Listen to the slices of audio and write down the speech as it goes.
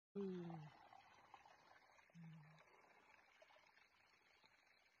Tubig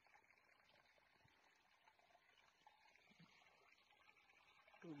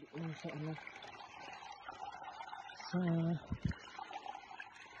lang sa ano. Sa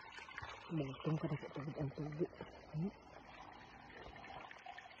bagtong ka na sa tubig ang tubig.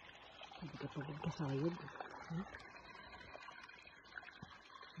 Hindi ka tubig kasayod.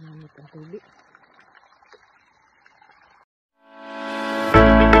 Namit ang tubig.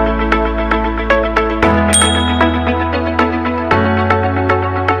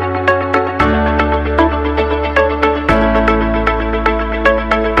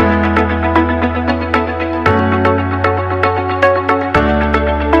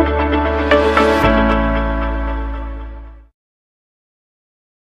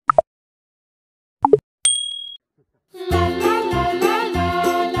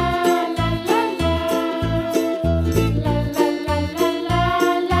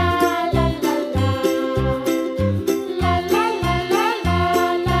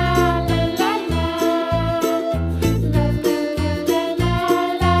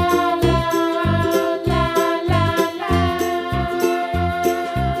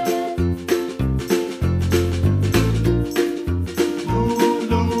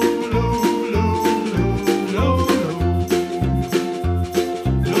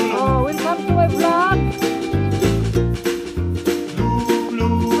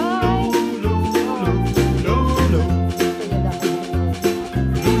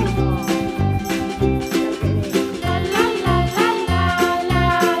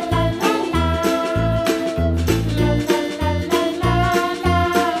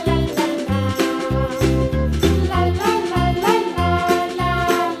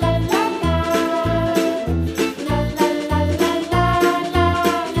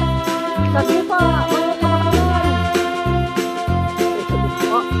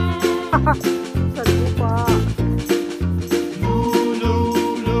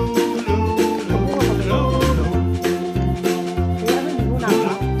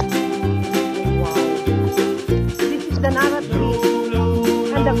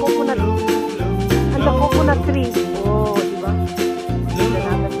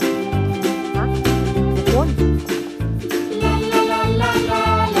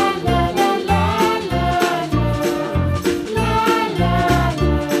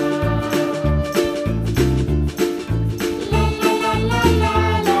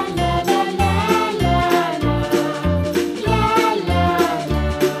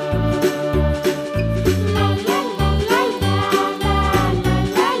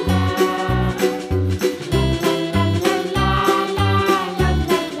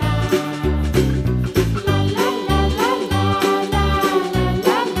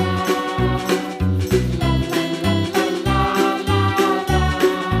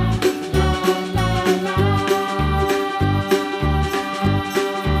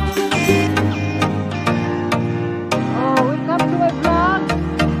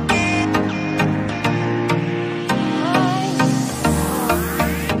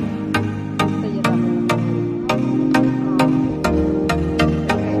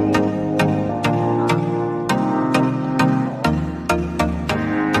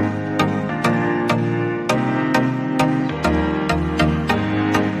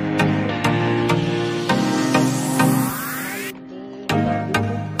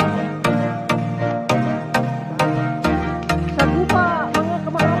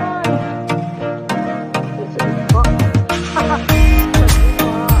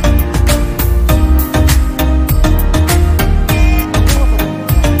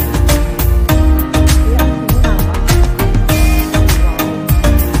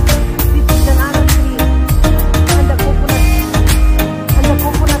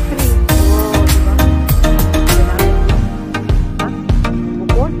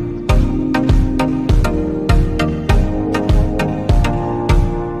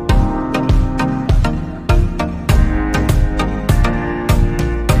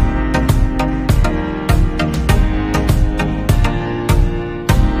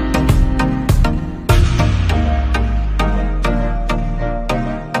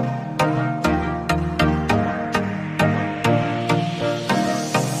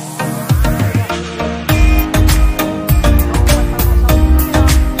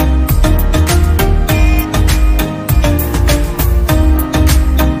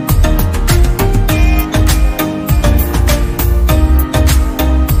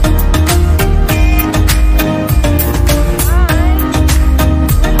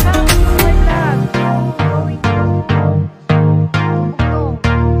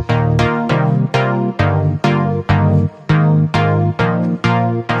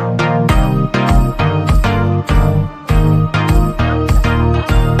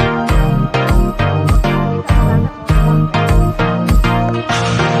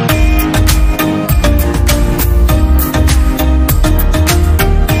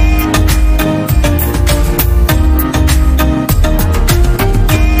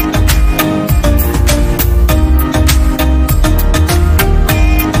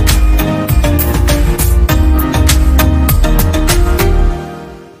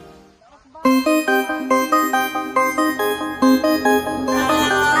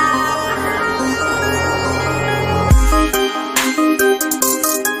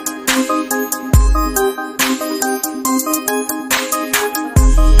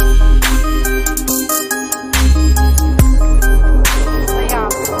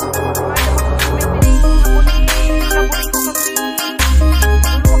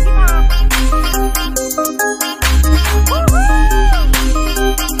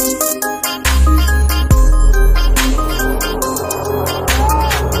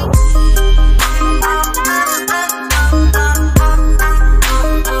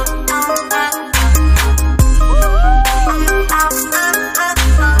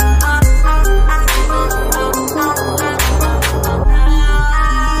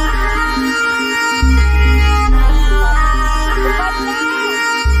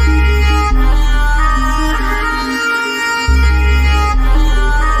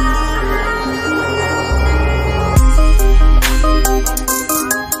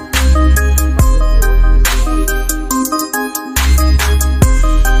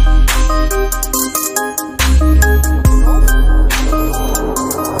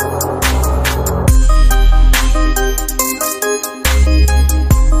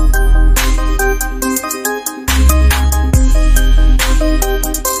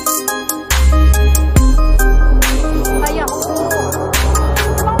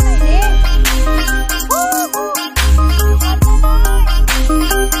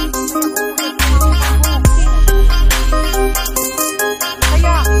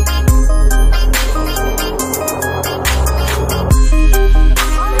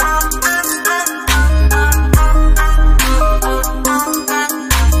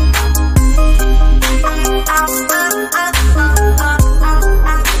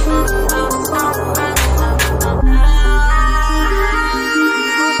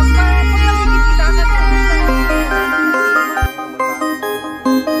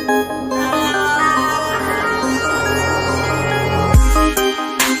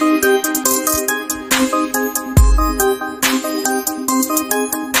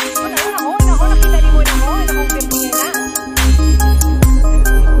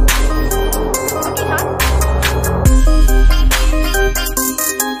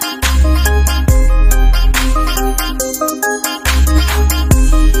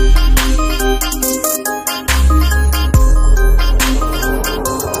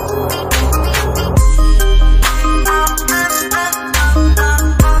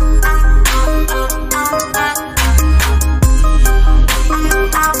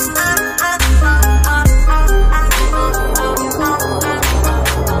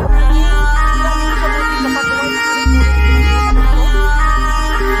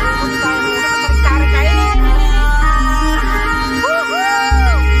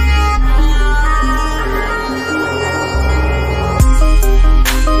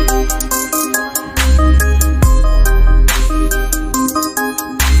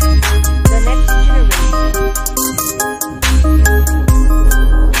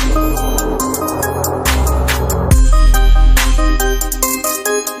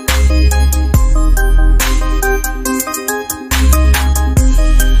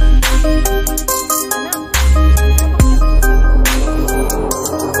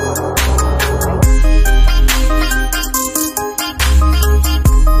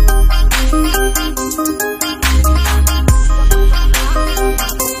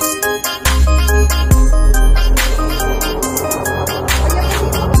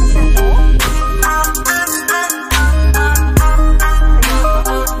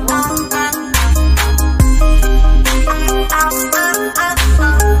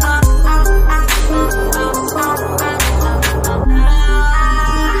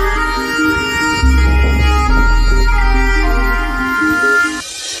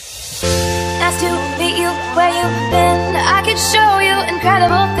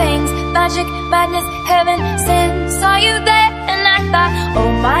 magic, madness, heaven sent. Saw you there and I thought,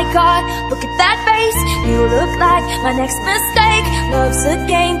 oh my God, look at that face. You look like my next mistake. Love's a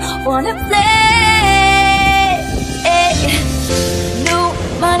game, wanna play. New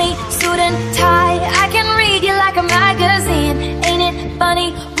money, suit and tie. I can read you like a magazine. Ain't it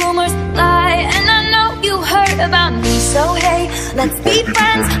funny? Rumors lie, and I know you heard about me. So hey, let's be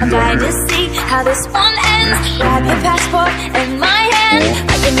friends. I'm dying to see how this one ends. Grab your passport in my hand.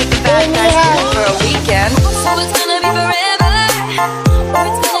 I can make the bad guys good for a weekend. So it's gonna be forever, or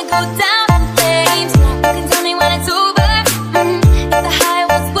it's gonna go down in flames. You can tell me when it's over, if the high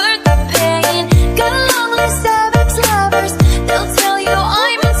was worth the pain. Got a long list of ex-lovers, they'll tell you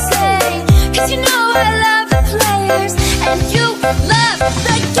I'm insane. Cause you know I love the players, and you love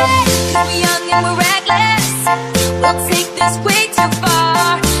the game. Cause we're young and we're reckless, we'll take this way too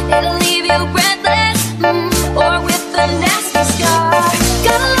far. It'll leave you breathless, or with a nasty scar.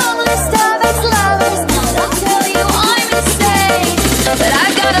 Got a long list of ex-lovers, they'll tell you I'm insane. But I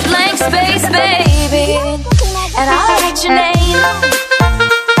got a blank space, baby, and I'll write your name.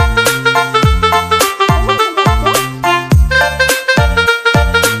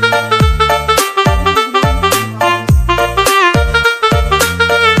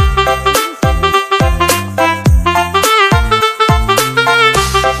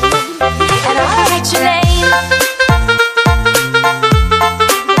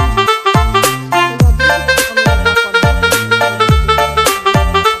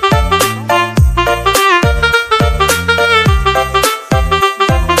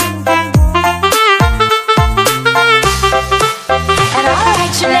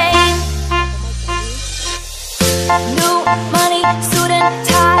 New money, suit and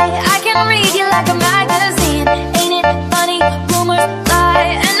tie. I can read you like a magazine. Ain't it funny? Rumors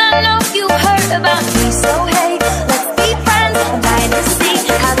lie, and I know you heard about me. So hey, let's be friends. I'm dying to see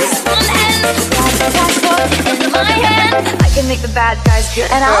how this one ends. Got the passport in my hand. I can make the bad guys good,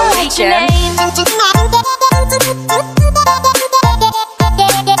 and I'll write your name.